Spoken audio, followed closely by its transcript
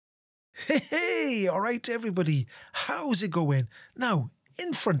Hey, all right, everybody. How's it going? Now,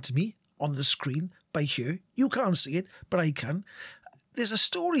 in front of me on the screen by here, you can't see it, but I can. There's a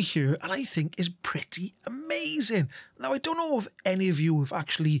story here, and I think is pretty amazing. Now, I don't know if any of you have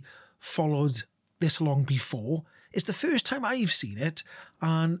actually followed this along before. It's the first time I've seen it,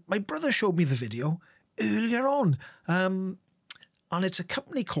 and my brother showed me the video earlier on. And it's a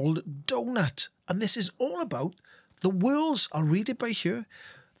company called Donut, and this is all about the world's, I'll read it by here,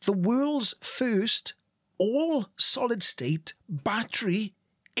 the world's first all-solid-state battery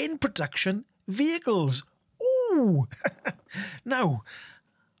in production vehicles. Ooh! Now,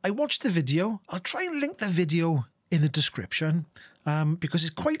 I watched the video. I'll try and link the video in the description because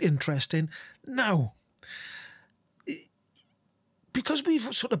it's quite interesting. Now, because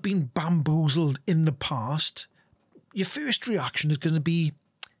we've sort of been bamboozled in the past, your first reaction is going to be,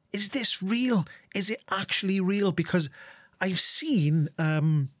 is this real? Is it actually real? Because I've seen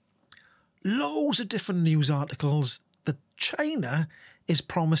loads of different news articles that China is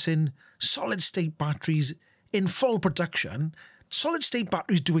promising solid-state batteries in full production. Solid-state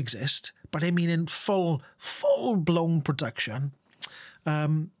batteries do exist, but I mean in full-blown production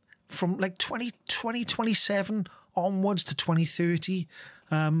from like 2027 onwards to 2030.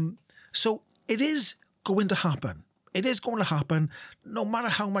 So it is going to happen. It is going to happen. No matter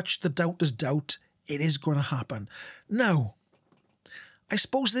how much the doubters doubt, it is going to happen. Now, I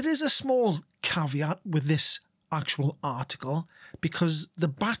suppose there is a small caveat with this actual article because the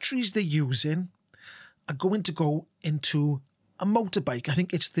batteries they're using are going to go into a motorbike. I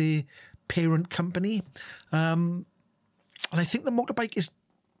think it's the parent company. And I think the motorbike is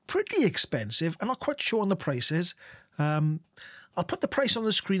pretty expensive. I'm not quite sure on the prices. I'll put the price on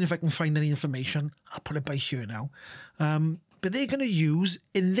the screen if I can find any information. I'll put it by here now. But they're going to use,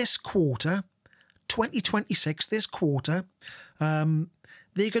 in this quarter, 2026, this quarter, they're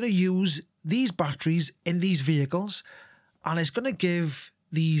going to use these batteries in these vehicles, and it's going to give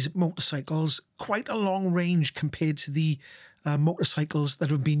these motorcycles quite a long range compared to the motorcycles that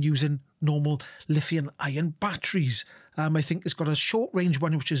have been using normal lithium-ion batteries. I think it's got a short-range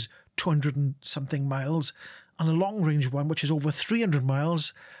one, which is 200 and something miles, and a long-range one, which is over 300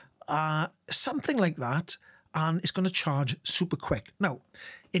 miles, something like that, and it's going to charge super quick. Now,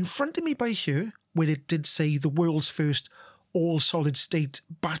 in front of me by here, where it did say the world's first all-solid-state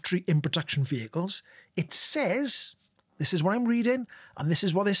battery in production vehicles, it says, this is what I'm reading, and this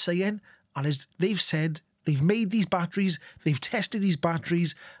is what they're saying, and as they've said, they've made these batteries, they've tested these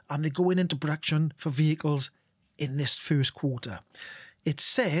batteries, and they're going into production for vehicles in this first quarter. It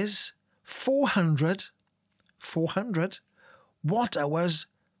says 400 watt-hours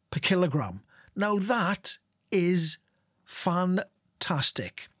per kilogram. Now that is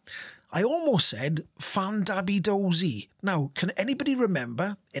fantastic. I almost said fan-dabby-dozy. Now, can anybody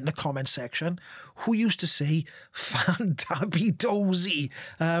remember in the comment section who used to say fan-dabby-dozy?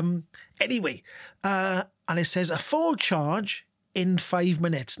 Anyway, and it says a full charge in 5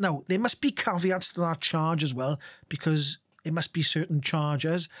 minutes. Now, there must be caveats to that charge as well because it must be certain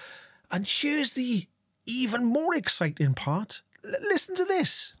chargers. And here's the even more exciting part. Listen to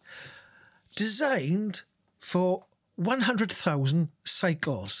this. Designed for 100,000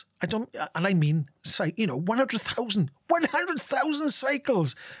 cycles. I mean, 100,000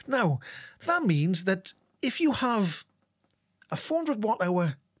 cycles. Now, that means that if you have a 400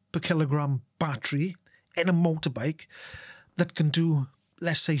 watt-hour per kilogram battery in a motorbike that can do,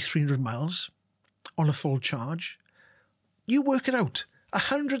 let's say, 300 miles on a full charge, you work it out.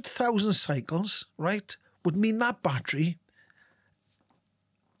 100,000 cycles, right, would mean that battery,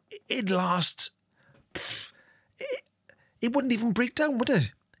 it'd last... It wouldn't even break down, would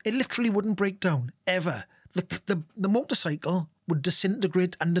it? It literally wouldn't break down, ever. The motorcycle would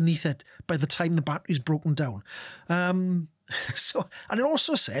disintegrate underneath it by the time the battery's broken down. And it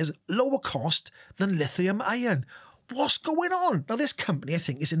also says lower cost than lithium-ion. What's going on? Now, this company, I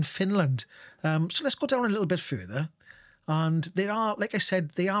think, is in Finland. So let's go down a little bit further. And they are, like I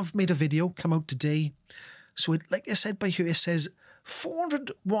said, they have made a video come out today. So, like I said by here, it says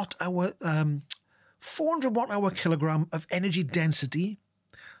 400 watt-hour kilogram of energy density,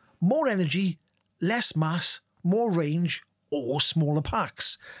 more energy, less mass, more range, or smaller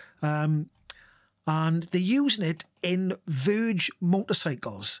packs. And they're using it in Verge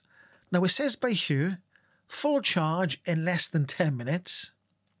motorcycles. Now, it says by here, full charge in less than 10 minutes.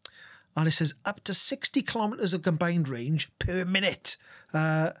 And it says up to 60 kilometers of combined range per minute.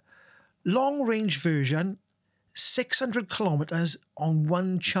 Long range version, 600 kilometers on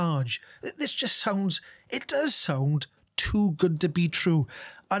one charge. This just sounds, it does sound too good to be true.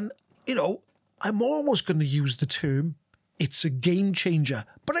 And, you know, I'm almost going to use the term it's a game changer.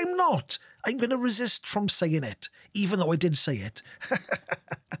 But I'm not. I'm going to resist from saying it, even though I did say it.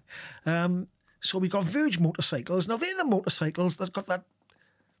 So we got Verge motorcycles. Now, they're the motorcycles that got that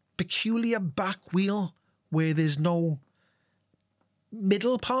peculiar back wheel where there's no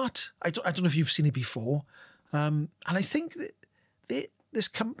middle part. I don't know if you've seen it before. And I think that this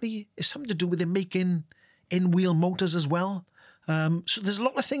company is something to do with them making in-wheel motors as well. So there's a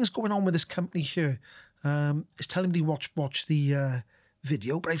lot of things going on with this company here. It's telling me to watch the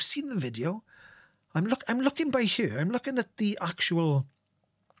video, but I've seen the video. I'm looking by here. I'm looking at the actual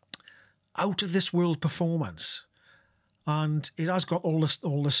out of this world performance, and it has got all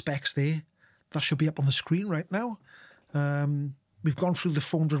the specs there. That should be up on the screen right now. We've gone through the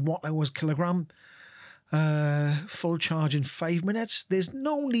 400 watt-hours kilogram. Full charge in 5 minutes. There's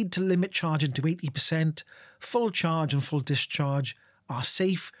no need to limit charging to 80%. Full charge and full discharge are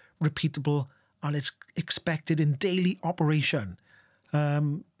safe, repeatable, and it's expected in daily operation.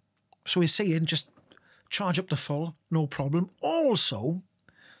 So he's saying just charge up to full, no problem. Also,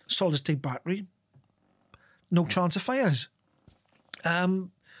 solid-state battery, no chance of fires.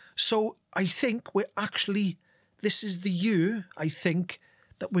 So I think this is the year, I think,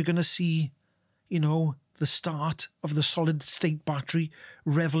 that we're going to see, the start of the solid-state battery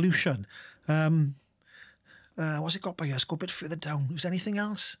revolution. What's it got by here? Let's go a bit further down. Is there anything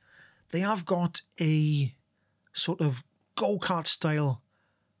else? They have got a sort of go-kart style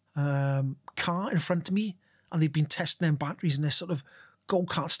car in front of me, and they've been testing them batteries in this sort of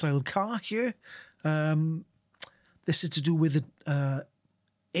go-kart style car here. This is to do with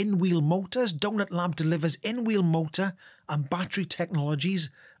in-wheel motors. Donut Lab delivers in-wheel motor and battery technologies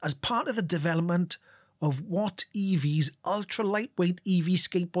as part of the development of Watt EV's ultra-lightweight EV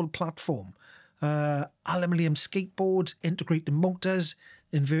skateboard platform. Aluminium skateboard, integrated motors,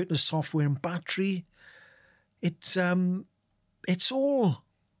 inverter software and battery. It's all,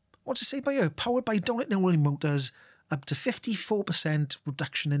 what's it say by here? Powered by Donut Wheel motors, up to 54%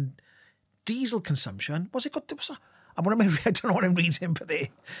 reduction in diesel consumption. What's it got? I don't know what I'm reading, but there.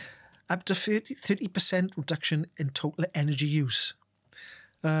 Up to 30% reduction in total energy use.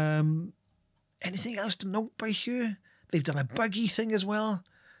 Anything else to note by here? They've done a buggy thing as well.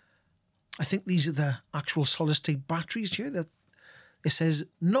 I think these are the actual solid-state batteries here. It says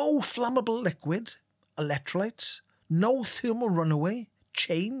no flammable liquid, electrolytes, no thermal runaway,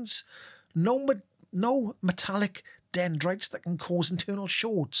 chains, no metallic dendrites that can cause internal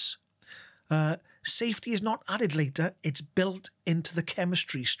shorts. Safety is not added later, it's built into the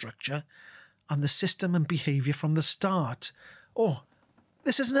chemistry structure and the system and behaviour from the start. Oh,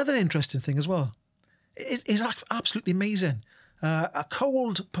 this is another interesting thing as well. It is absolutely amazing. A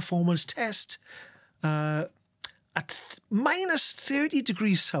cold performance test at minus 30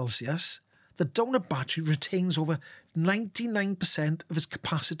 degrees Celsius, the donut battery retains over 99% of its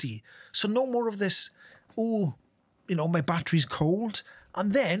capacity. So no more of this, my battery's cold.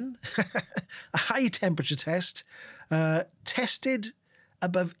 And then a high temperature test, tested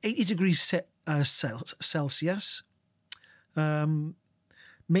above 80 degrees Celsius,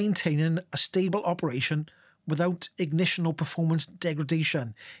 maintaining a stable operation without ignition or performance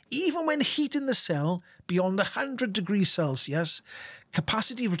degradation. Even when heating the cell beyond 100 degrees Celsius,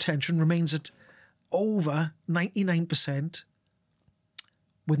 capacity retention remains at over 99%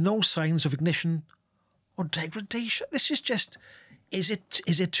 with no signs of ignition or degradation. This is just, is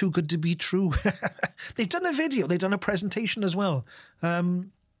it too good to be true? They've done a video, they've done a presentation as well.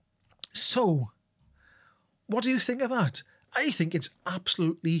 So, what do you think of that? I think it's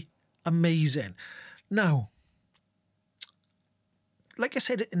absolutely amazing. Now, like I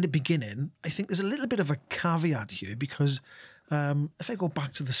said in the beginning, I think there's a little bit of a caveat here because if I go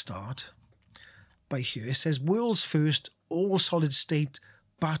back to the start, by here, it says world's first all-solid-state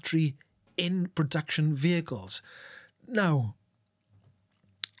battery in production vehicles. Now,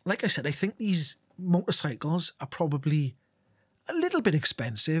 like I said, I think these motorcycles are probably a little bit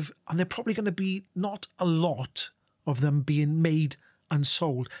expensive and they're probably going to be not a lot of them being made and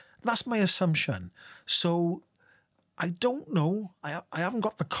sold. That's my assumption. So I don't know. I haven't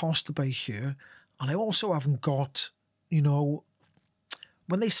got the cost by here, and I also haven't got,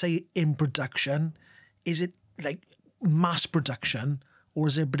 when they say in production, is it like mass production or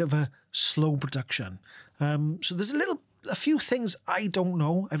is it a bit of a slow production? So there's a few things I don't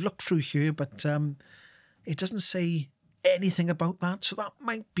know. I've looked through here, but it doesn't say anything about that. So that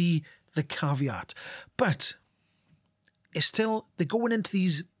might be the caveat. But it's still, they're going into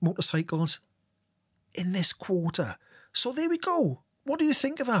these motorcycles in this quarter. So there we go. What do you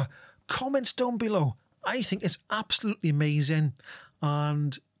think of that? Comments down below. I think it's absolutely amazing.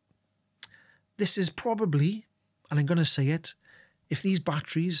 And this is probably, and I'm going to say it, if these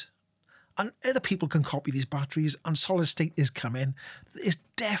batteries, and other people can copy these batteries, and solid state is coming, it's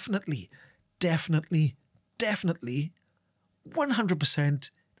definitely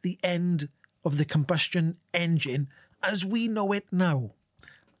 100% the end of the combustion engine as we know it now.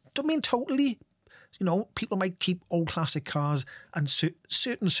 Don't mean totally. You know, people might keep old classic cars and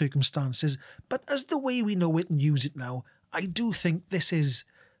certain circumstances, but as the way we know it and use it now, I do think this is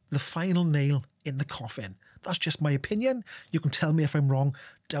the final nail in the coffin. That's just my opinion. You can tell me if I'm wrong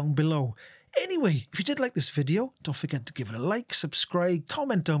down below. Anyway, if you did like this video, don't forget to give it a like, subscribe,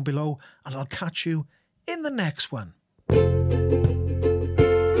 comment down below, and I'll catch you in the next one.